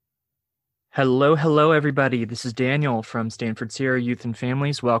Hello, hello, everybody. This is Daniel from Stanford Sierra Youth and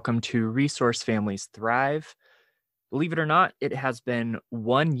Families. Welcome to Resource Families Thrive. Believe it or not, it has been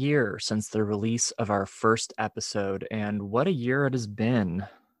 1 year since the release of our first episode, and what a year it has been.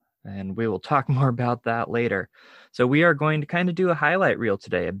 And we will talk more about that later. So, we are going to kind of do a highlight reel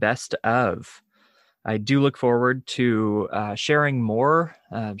today, a best of. I do look forward to sharing more,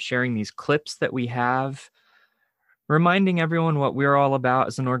 sharing these clips that we have, reminding everyone what we're all about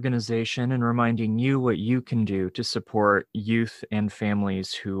as an organization and reminding you what you can do to support youth and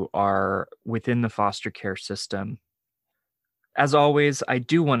families who are within the foster care system. As always, I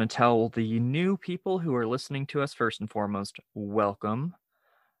do want to tell the new people who are listening to us, first and foremost, welcome.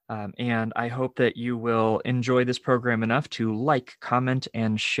 And I hope that you will enjoy this program enough to like, comment,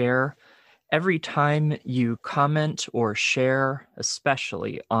 and share. Every time you comment or share,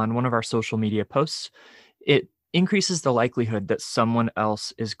 especially on one of our social media posts, it increases the likelihood that someone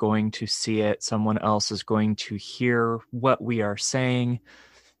else is going to see it, someone else is going to hear what we are saying,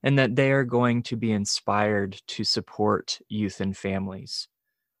 and that they are going to be inspired to support youth and families.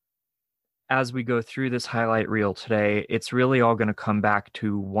 As we go through this highlight reel today, it's really all going to come back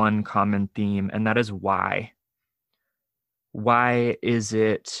to one common theme, and that is why. Why is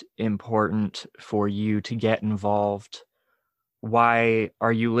it important for you to get involved? Why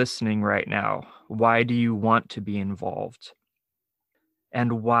are you listening right now? Why do you want to be involved?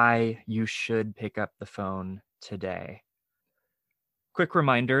 And why you should pick up the phone today. Quick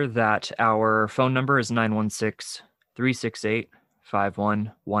reminder that our phone number is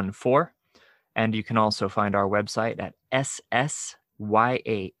 916-368-5114. And you can also find our website at ssyaf.org.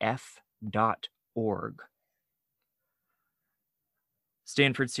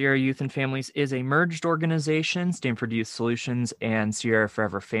 Stanford Sierra Youth and Families is a merged organization, Stanford Youth Solutions and Sierra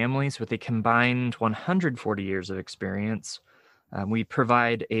Forever Families, with a combined 140 years of experience. We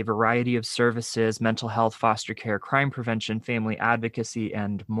provide a variety of services: mental health, foster care, crime prevention, family advocacy,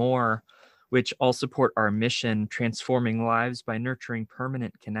 and more, which all support our mission, transforming lives by nurturing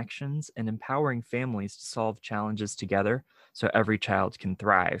permanent connections and empowering families to solve challenges together so every child can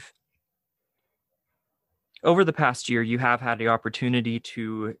thrive. Over the past year, you have had the opportunity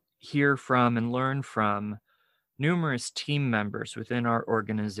to hear from and learn from numerous team members within our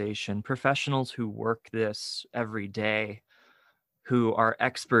organization, professionals who work this every day, who are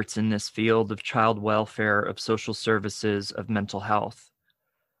experts in this field of child welfare, of social services, of mental health.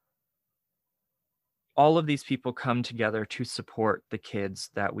 All of these people come together to support the kids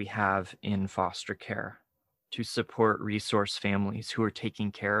that we have in foster care, to support resource families who are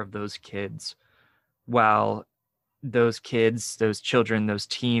taking care of those kids, while those kids, those children, those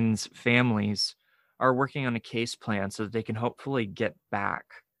teens, families are working on a case plan so that they can hopefully get back.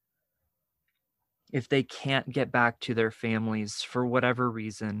 If they can't get back to their families for whatever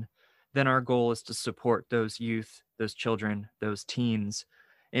reason, then our goal is to support those youth, those children, those teens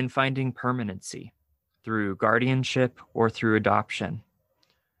in finding permanency through guardianship or through adoption.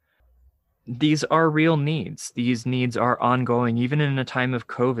 These are real needs. These needs are ongoing, even in a time of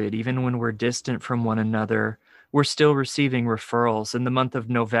COVID, even when we're distant from one another. We're still receiving referrals. In the month of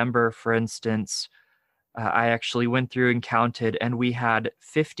November, for instance, I actually went through and counted, and we had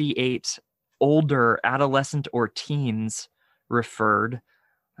 58 older adolescent or teens referred,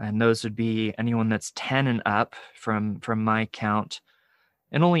 and those would be anyone that's 10 and up from my count,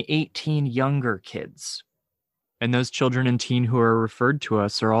 and only 18 younger kids. And those children and teen who are referred to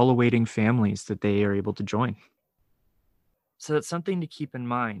us are all awaiting families that they are able to join. So that's something to keep in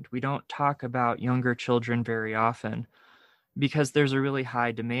mind. We don't talk about younger children very often because there's a really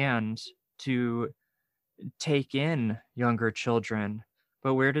high demand to take in younger children.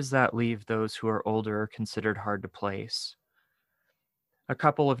 But where does that leave those who are older or considered hard to place? A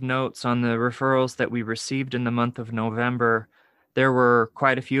couple of notes on the referrals that we received in the month of November. There were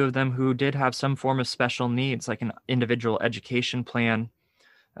quite a few of them who did have some form of special needs, like an individual education plan.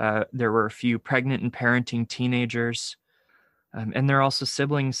 There were a few pregnant and parenting teenagers. And there are also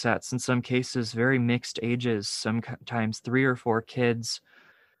sibling sets, in some cases, very mixed ages, sometimes 3 or 4 kids.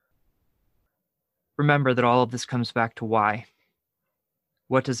 Remember that all of this comes back to why.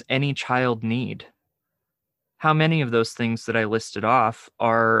 What does any child need? How many of those things that I listed off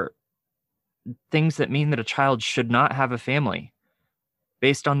are things that mean that a child should not have a family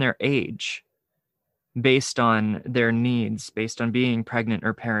based on their age, based on their needs, based on being pregnant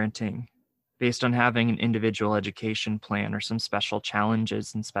or parenting, based on having an individual education plan or some special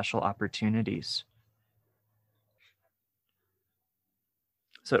challenges and special opportunities?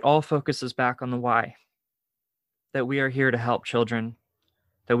 So it all focuses back on the why, that we are here to help children,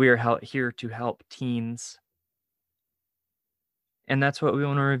 that we are here to help teens. And that's what we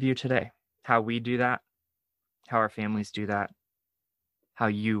want to review today. how we do that, how our families do that, how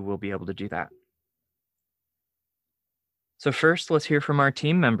you will be able to do that. So first, let's hear from our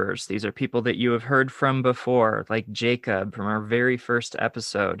team members. These are people that you have heard from before, like Jacob from our very first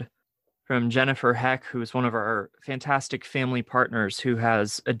episode, from Jennifer Heck, who is one of our fantastic family partners who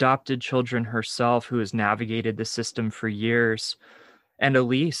has adopted children herself, who has navigated the system for years, and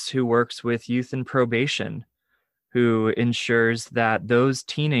Elise, who works with youth and probation, who ensures that those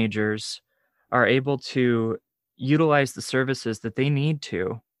teenagers are able to utilize the services that they need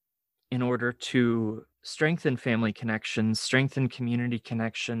to in order to strengthen family connections, strengthen community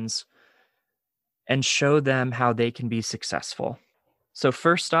connections, and show them how they can be successful. So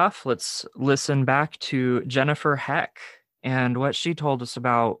first off, let's listen back to Jennifer Heck and what she told us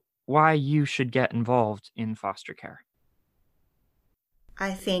about why you should get involved in foster care.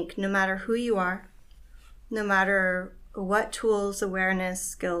 I think no matter who you are, no matter what tools, awareness,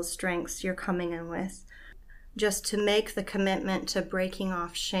 skills, strengths you're coming in with, just to make the commitment to breaking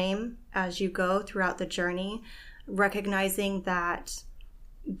off shame as you go throughout the journey, recognizing that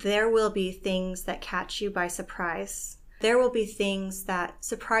there will be things that catch you by surprise. There will be things that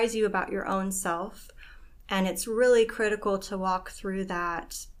surprise you about your own self, and it's really critical to walk through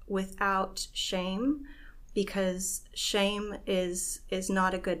that without shame, because shame is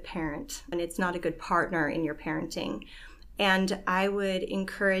not a good parent, and it's not a good partner in your parenting. And I would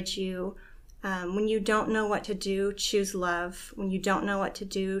encourage you, when you don't know what to do, choose love. When you don't know what to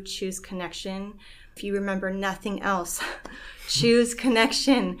do, choose connection. If you remember nothing else, choose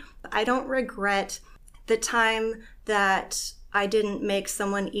connection. I don't regret the time that I didn't make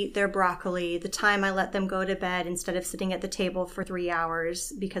someone eat their broccoli, the time I let them go to bed instead of sitting at the table for 3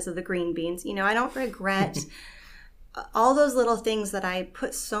 hours because of the green beans. I don't regret all those little things that I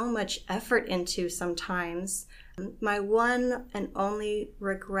put so much effort into sometimes. My one and only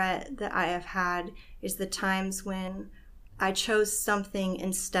regret that I have had is the times when I chose something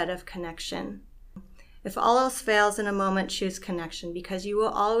instead of connection. If all else fails in a moment, choose connection, because you will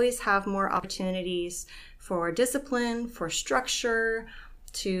always have more opportunities for discipline, for structure,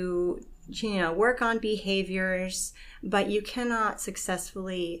 to work on behaviors, but you cannot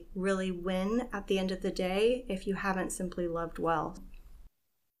successfully really win at the end of the day if you haven't simply loved well.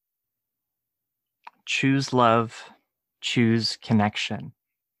 Choose love, choose connection.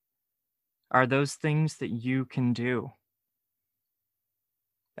 Are those things that you can do?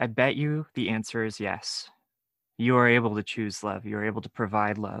 I bet you the answer is yes. You are able to choose love. You are able to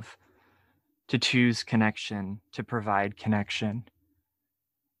provide love, to choose connection, to provide connection.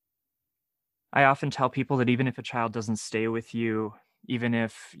 I often tell people that even if a child doesn't stay with you, even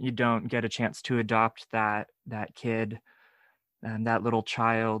if you don't get a chance to adopt that kid, that little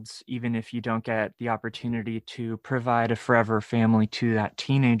child, even if you don't get the opportunity to provide a forever family to that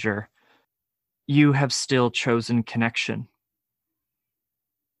teenager, you have still chosen connection.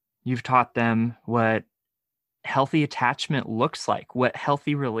 You've taught them what healthy attachment looks like, what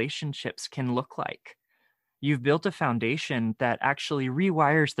healthy relationships can look like. You've built a foundation that actually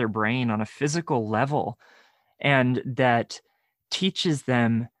rewires their brain on a physical level, and that teaches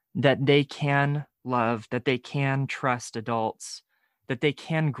them that they can love, that they can trust adults, that they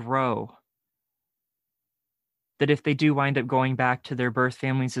can grow. That if they do wind up going back to their birth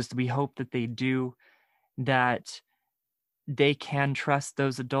families, as we hope that they do, that they can trust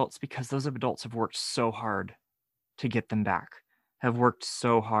those adults, because those adults have worked so hard to get them back, have worked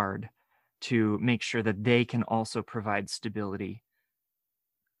so hard to make sure that they can also provide stability.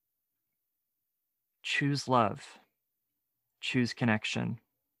 Choose love. Choose connection.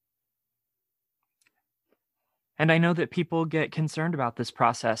 And I know that people get concerned about this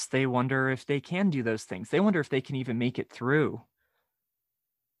process. They wonder if they can do those things. They wonder if they can even make it through.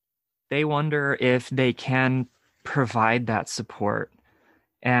 They wonder if they can provide that support.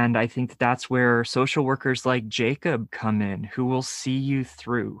 And I think that that's where social workers like Jacob come in, who will see you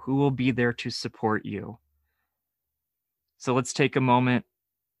through, who will be there to support you. So let's take a moment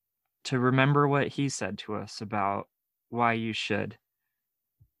to remember what he said to us about why you should.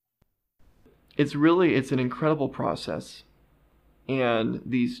 It's an incredible process. And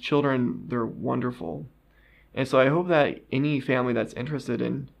these children, they're wonderful. And so I hope that any family that's interested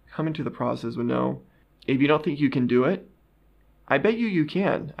in coming to the process would know, if you don't think you can do it, I bet you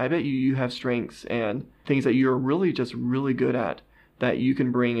can. I bet you have strengths and things that you're really just really good at that you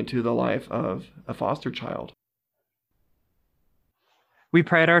can bring into the life of a foster child. We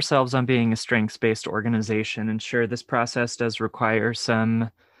pride ourselves on being a strengths-based organization, and sure, this process does require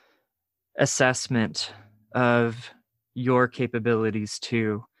some assessment of your capabilities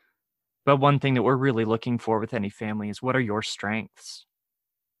too. But one thing that we're really looking for with any family is, what are your strengths?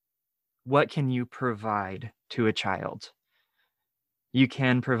 What can you provide to a child? You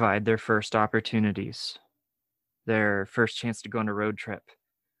can provide their first opportunities, their first chance to go on a road trip,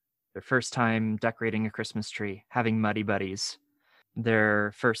 their first time decorating a Christmas tree, having muddy buddies,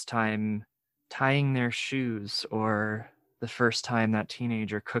 their first time tying their shoes, or the first time that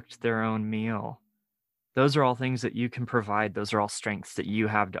teenager cooked their own meal. Those are all things that you can provide. Those are all strengths that you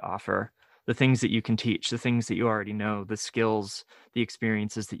have to offer. The things that you can teach, the things that you already know, the skills, the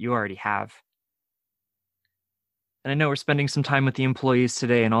experiences that you already have. And I know we're spending some time with the employees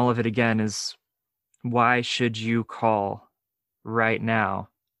today, and all of it again is, why should you call right now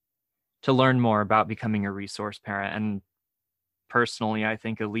to learn more about becoming a resource parent? And personally, I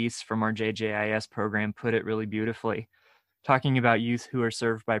think Elise from our JJIS program put it really beautifully, talking about youth who are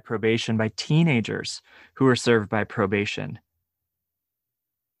served by probation, by teenagers who are served by probation.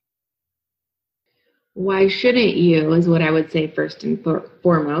 Why shouldn't you, is what I would say first and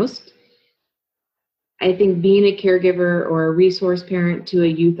foremost. I think being a caregiver or a resource parent to a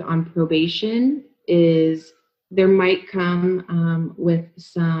youth on probation is, there might come with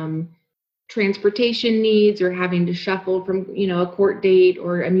some transportation needs or having to shuffle from, a court date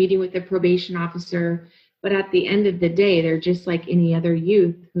or a meeting with a probation officer. But at the end of the day, they're just like any other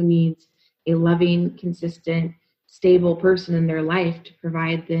youth who needs a loving, consistent, stable person in their life to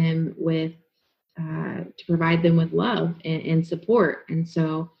provide them with love and support. And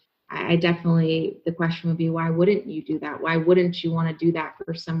so I definitely, the question would be, why wouldn't you do that? Why wouldn't you want to do that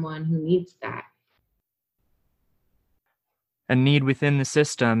for someone who needs that? A need within the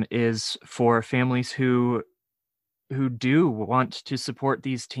system is for families who do want to support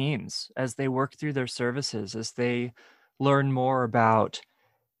these teens as they work through their services, as they learn more about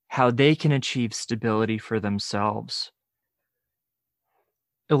how they can achieve stability for themselves.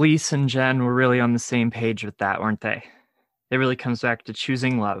 Elise and Jen were really on the same page with that, weren't they? It really comes back to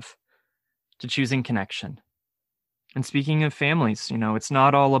choosing love, to choosing connection. And speaking of families, it's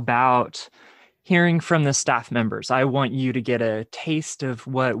not all about hearing from the staff members. I want you to get a taste of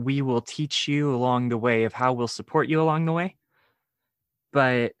what we will teach you along the way, of how we'll support you along the way.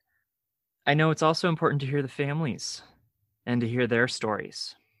 But I know it's also important to hear the families and to hear their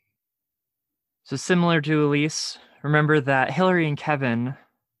stories. So similar to Elise, remember that Hillary and Kevin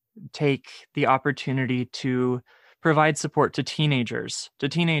take the opportunity to provide support to teenagers, to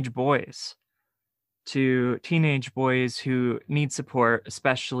teenage boys who need support,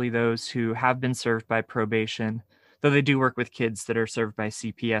 especially those who have been served by probation, though they do work with kids that are served by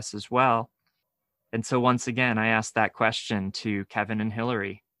CPS as well. And so once again, I asked that question to Kevin and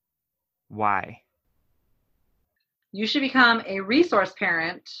Hillary. Why? You should become a resource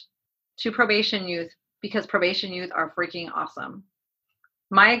parent to probation youth, because probation youth are freaking awesome.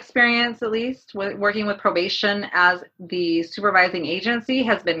 My experience, at least, working with probation as the supervising agency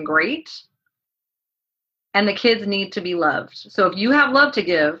has been great. And the kids need to be loved. So if you have love to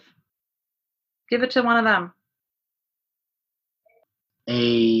give it to one of them.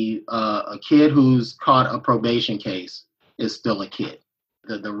 A kid who's caught a probation case is still a kid.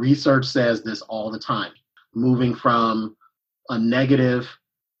 The research says this all the time. Moving from a negative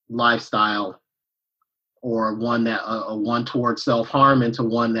lifestyle or one towards self-harm into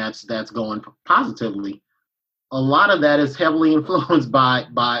one that's going positively, a lot of that is heavily influenced by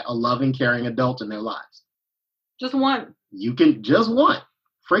a loving, caring adult in their lives. Just one. You can just one.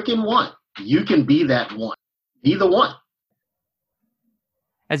 Freaking one. You can be that one. Be the one.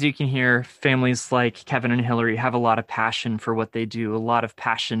 As you can hear, families like Kevin and Hillary have a lot of passion for what they do, a lot of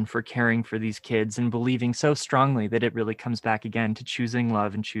passion for caring for these kids, and believing so strongly that it really comes back again to choosing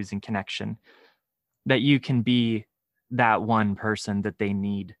love and choosing connection, that you can be that one person that they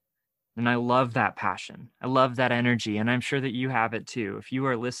need. And I love that passion. I love that energy, and I'm sure that you have it too. If you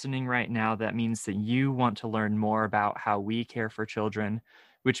are listening right now, that means that you want to learn more about how we care for children,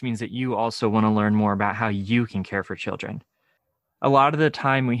 which means that you also want to learn more about how you can care for children. A lot of the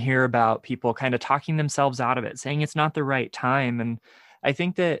time we hear about people kind of talking themselves out of it, saying it's not the right time. And I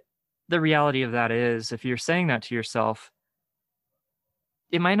think that the reality of that is, if you're saying that to yourself,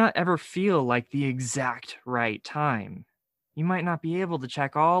 it might not ever feel like the exact right time. You might not be able to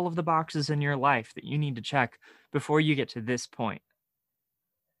check all of the boxes in your life that you need to check before you get to this point.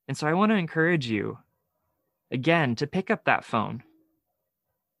 And so I want to encourage you, again, to pick up that phone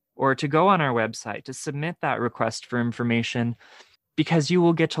or to go on our website to submit that request for information, because you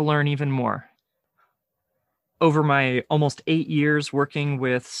will get to learn even more. Over my almost 8 years working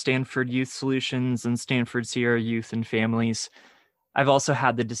with Stanford Youth Solutions and Stanford Sierra Youth and Families, I've also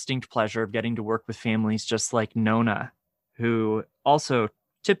had the distinct pleasure of getting to work with families just like Nona, who also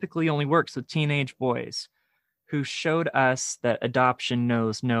typically only works with teenage boys, who showed us that adoption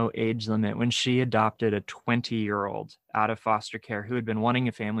knows no age limit when she adopted a 20-year-old out of foster care who had been wanting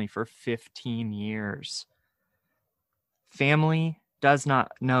a family for 15 years. Family does not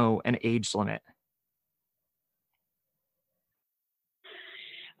know an age limit.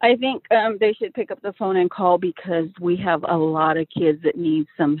 I think they should pick up the phone and call, because we have a lot of kids that need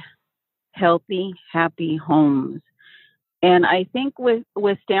some healthy, happy homes. And I think with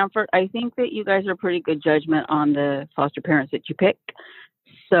Stanford, I think that you guys are pretty good judgment on the foster parents that you pick.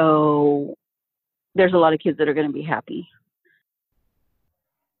 So there's a lot of kids that are going to be happy.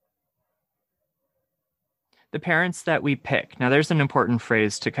 The parents that we pick. Now, there's an important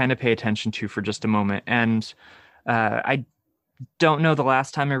phrase to kind of pay attention to for just a moment. And I don't know the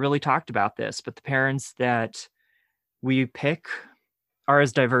last time I really talked about this, but the parents that we pick are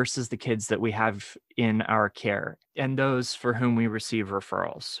as diverse as the kids that we have in our care and those for whom we receive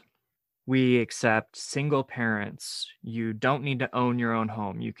referrals. We accept single parents. You don't need to own your own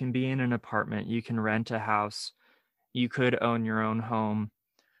home. You can be in an apartment. You can rent a house. You could own your own home.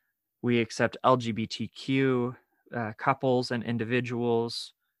 We accept LGBTQ couples and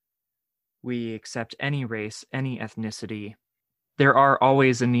individuals. We accept any race, any ethnicity. There are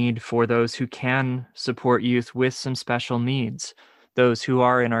always a need for those who can support youth with some special needs, those who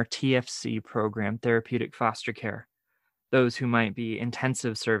are in our TFC program, therapeutic foster care, those who might be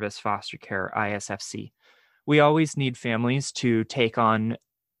intensive service foster care, ISFC. We always need families to take on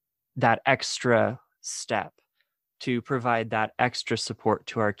that extra step, to provide that extra support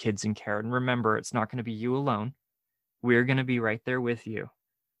to our kids in care. And remember, it's not going to be you alone. We're going to be right there with you.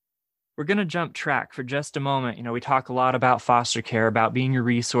 We're going to jump track for just a moment. You know, we talk a lot about foster care, about being a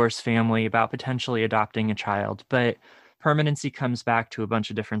resource family, about potentially adopting a child, but permanency comes back to a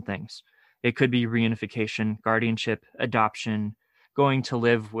bunch of different things. It could be reunification, guardianship, adoption, going to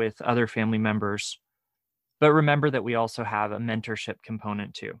live with other family members. But remember that we also have a mentorship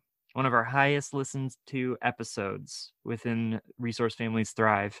component too. One of our highest listened to episodes within Resource Families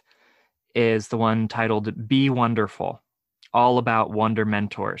Thrive is the one titled Be Wonderful, all about wonder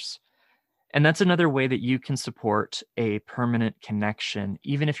mentors. And that's another way that you can support a permanent connection.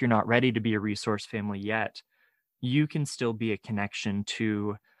 Even if you're not ready to be a resource family yet, you can still be a connection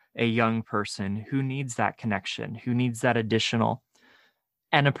to a young person who needs that connection, who needs that additional,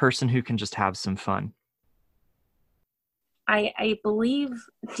 and a person who can just have some fun. I believe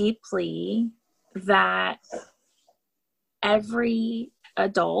deeply that every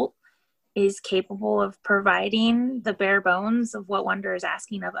adult is capable of providing the bare bones of what Wonder is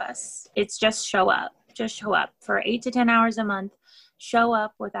asking of us. It's just show up for 8 to 10 hours a month, show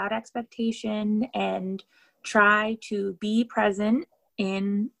up without expectation and try to be present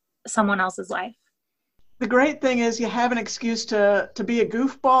in someone else's life. The great thing is you have an excuse to be a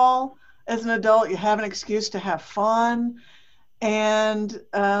goofball as an adult. You have an excuse to have fun and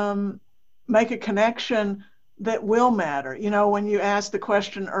make a connection that will matter. You know, when you asked the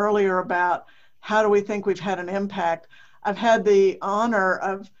question earlier about how do we think we've had an impact, I've had the honor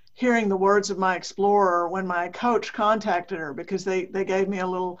of hearing the words of my explorer when my coach contacted her, because they gave me a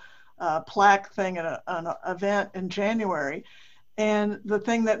little plaque thing at an event in January. And the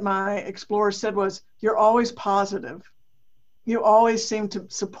thing that my explorer said was, "You're always positive. You always seem to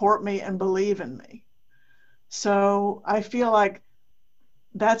support me and believe in me." So I feel like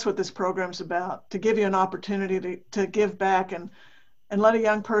that's what this program's about, to give you an opportunity to give back and let a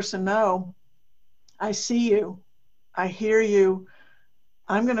young person know, I see you, I hear you,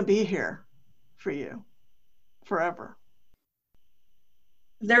 I'm going to be here for you forever.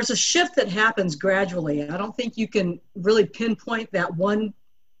 There's a shift that happens gradually. I don't think you can really pinpoint that 1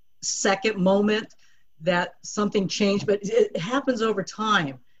 second moment that something changed, but it happens over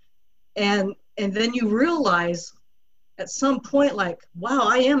time. And then you realize at some point, like, wow,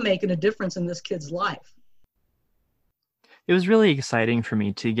 I am making a difference in this kid's life. It was really exciting for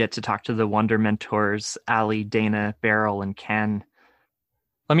me to get to talk to the Wonder mentors, Allie, Dana, Beryl, and Ken.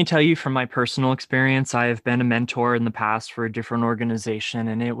 Let me tell you from my personal experience, I have been a mentor in the past for a different organization,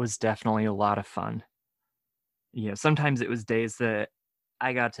 and it was definitely a lot of fun. You know, sometimes it was days that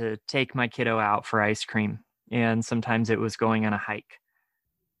I got to take my kiddo out for ice cream, and sometimes it was going on a hike.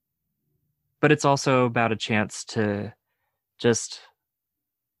 But it's also about a chance to just,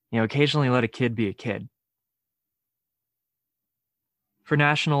 you know, occasionally let a kid be a kid. For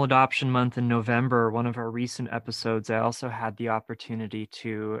National Adoption Month in November, one of our recent episodes, I also had the opportunity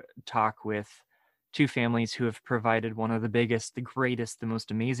to talk with 2 families who have provided one of the biggest, the greatest, the most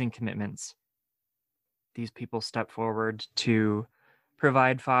amazing commitments. These people stepped forward to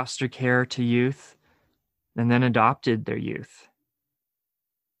provide foster care to youth and then adopted their youth.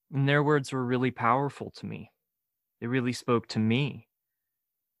 And their words were really powerful to me. It really spoke to me.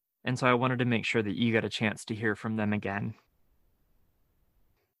 And so I wanted to make sure that you got a chance to hear from them again.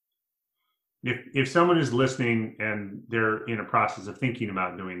 If someone is listening and they're in a process of thinking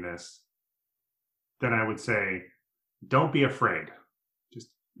about doing this, then I would say, don't be afraid. Just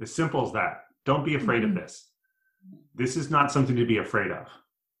as simple as that. Don't be afraid of this. This is not something to be afraid of.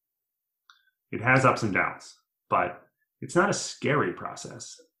 It has ups and downs, but it's not a scary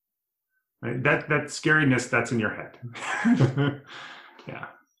process. Right? That scariness, that's in your head. Yeah.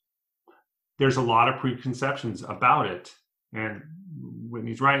 There's a lot of preconceptions about it. And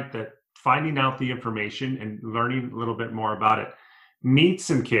Whitney's right that finding out the information and learning a little bit more about it. Meet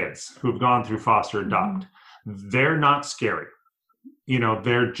some kids who've gone through foster adopt. They're not scary.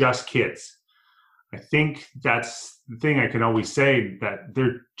 They're just kids. I think that's the thing I can always say, that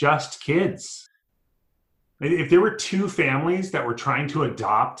they're just kids. If there were two families that were trying to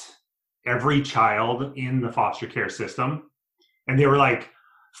adopt every child in the foster care system, and they were like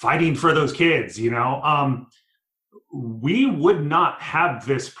fighting for those kids, we would not have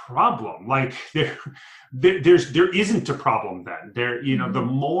this problem. Like there isn't a problem then. The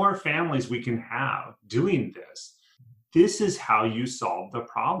more families we can have doing this is how you solve the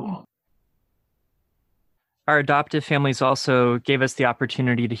problem. Our adoptive families also gave us the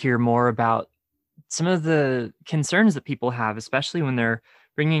opportunity to hear more about some of the concerns that people have, especially when they're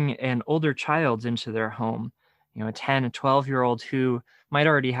bringing an older child into their home, a 10, a 12-year-old who might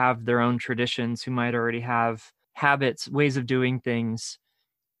already have their own traditions, who might already have habits, ways of doing things.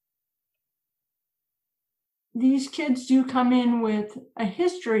 These kids do come in with a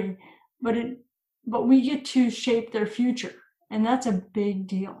history, but we get to shape their future, and that's a big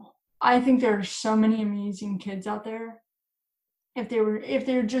deal. I think there are so many amazing kids out there if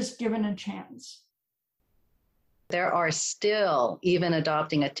they're just given a chance. There are still, even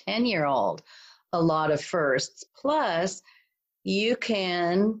adopting a 10-year-old, a lot of firsts. Plus, you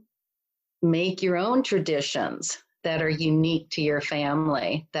can make your own traditions that are unique to your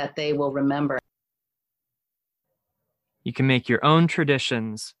family that they will remember. You can make your own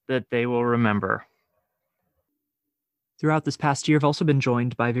traditions that they will remember. Throughout this past year, I've also been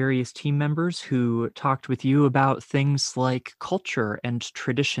joined by various team members who talked with you about things like culture and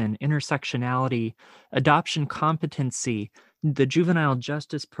tradition, intersectionality, adoption competency, the juvenile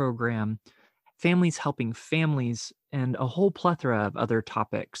justice program, families helping families, and a whole plethora of other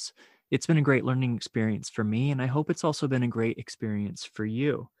topics. It's been a great learning experience for me, and I hope it's also been a great experience for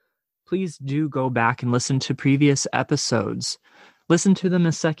you. Please do go back and listen to previous episodes. Listen to them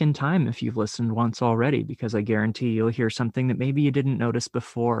a second time if you've listened once already, because I guarantee you'll hear something that maybe you didn't notice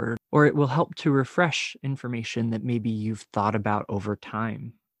before, or it will help to refresh information that maybe you've thought about over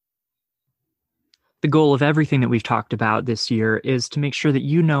time. The goal of everything that we've talked about this year is to make sure that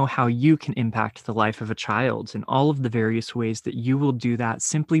you know how you can impact the life of a child in all of the various ways that you will do that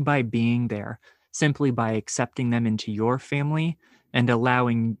simply by being there, simply by accepting them into your family and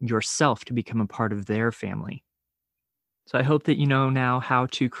allowing yourself to become a part of their family. So I hope that you know now how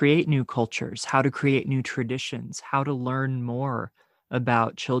to create new cultures, how to create new traditions, how to learn more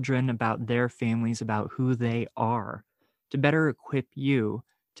about children, about their families, about who they are, to better equip you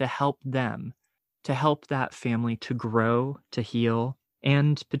to help them, to help that family to grow, to heal,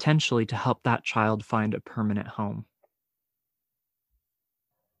 and potentially to help that child find a permanent home.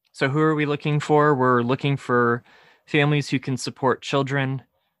 So who are we looking for? We're looking for families who can support children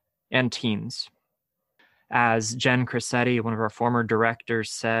and teens. As Jen Crissetti, one of our former directors,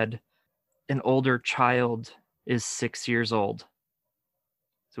 said, an older child is 6 years old.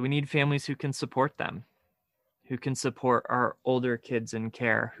 So we need families who can support them, who can support our older kids in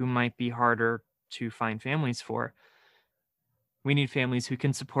care, who might be harder to find families for. We need families who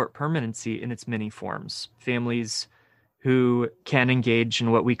can support permanency in its many forms. Families who can engage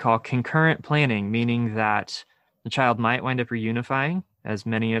in what we call concurrent planning, meaning that the child might wind up reunifying, as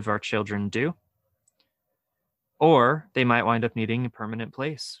many of our children do, or they might wind up needing a permanent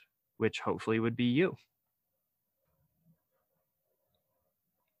place, which hopefully would be you.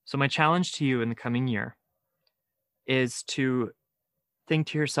 So my challenge to you in the coming year is to think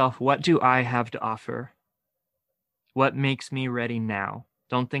to yourself, what do I have to offer? What makes me ready now?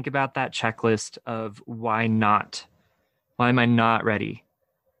 Don't think about that checklist of why not? Why am I not ready?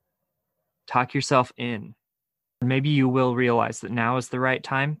 Talk yourself in. Maybe you will realize that now is the right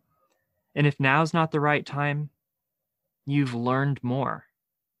time. And if now is not the right time, you've learned more.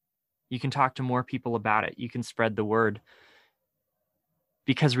 You can talk to more people about it. You can spread the word.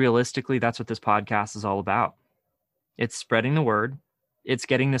 Because realistically, that's what this podcast is all about. It's spreading the word. It's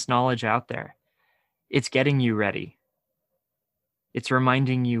getting this knowledge out there. It's getting you ready. It's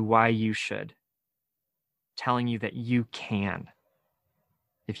reminding you why you should. telling you that you can.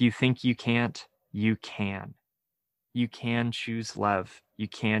 If you think you can't, you can. You can choose love. You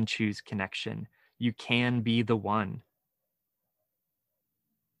can choose connection. You can be the one.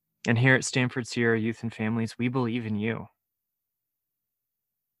 And here at Stanford Sierra Youth and Families, we believe in you.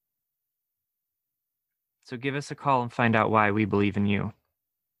 So give us a call and find out why we believe in you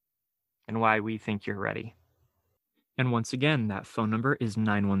and why we think you're ready. And once again, that phone number is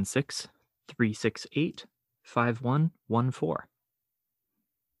 916-368-5114.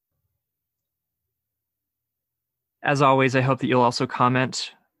 As always, I hope that you'll also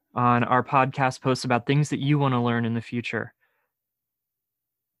comment on our podcast posts about things that you want to learn in the future.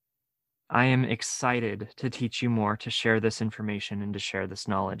 I am excited to teach you more, to share this information and to share this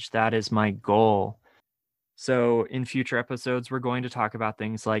knowledge. That is my goal. So in future episodes, we're going to talk about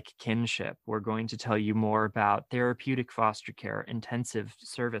things like kinship. We're going to tell you more about therapeutic foster care, intensive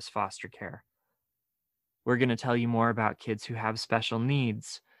service foster care. We're going to tell you more about kids who have special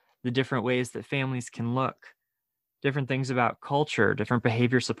needs, the different ways that families can look, different things about culture, different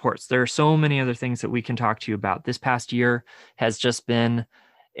behavior supports. There are so many other things that we can talk to you about. This past year has just been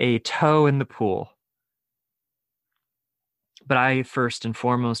a toe in the pool. But I, first and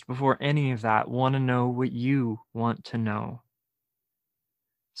foremost, before any of that, want to know what you want to know.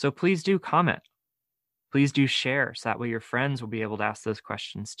 So please do comment. Please do share, so that way your friends will be able to ask those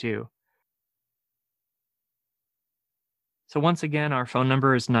questions too. So once again, our phone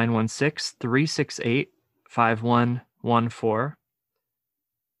number is 916-368-5114.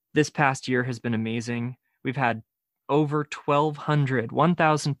 This past year has been amazing. We've had over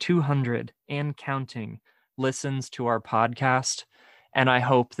 1,200 and counting listens to our podcast. And I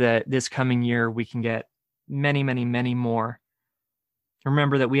hope that this coming year we can get many, many, many more.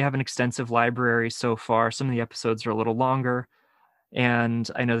 Remember that we have an extensive library so far. Some of the episodes are a little longer, and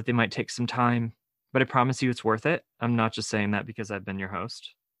I know that they might take some time, but I promise you it's worth it. I'm not just saying that because I've been your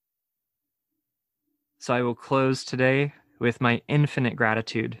host. So I will close today with my infinite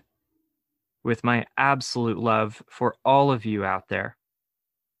gratitude, with my absolute love for all of you out there.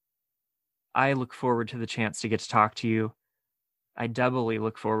 I look forward to the chance to get to talk to you. I doubly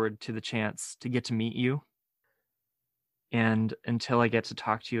look forward to the chance to get to meet you. And until I get to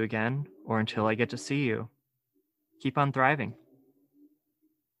talk to you again, or until I get to see you, keep on thriving.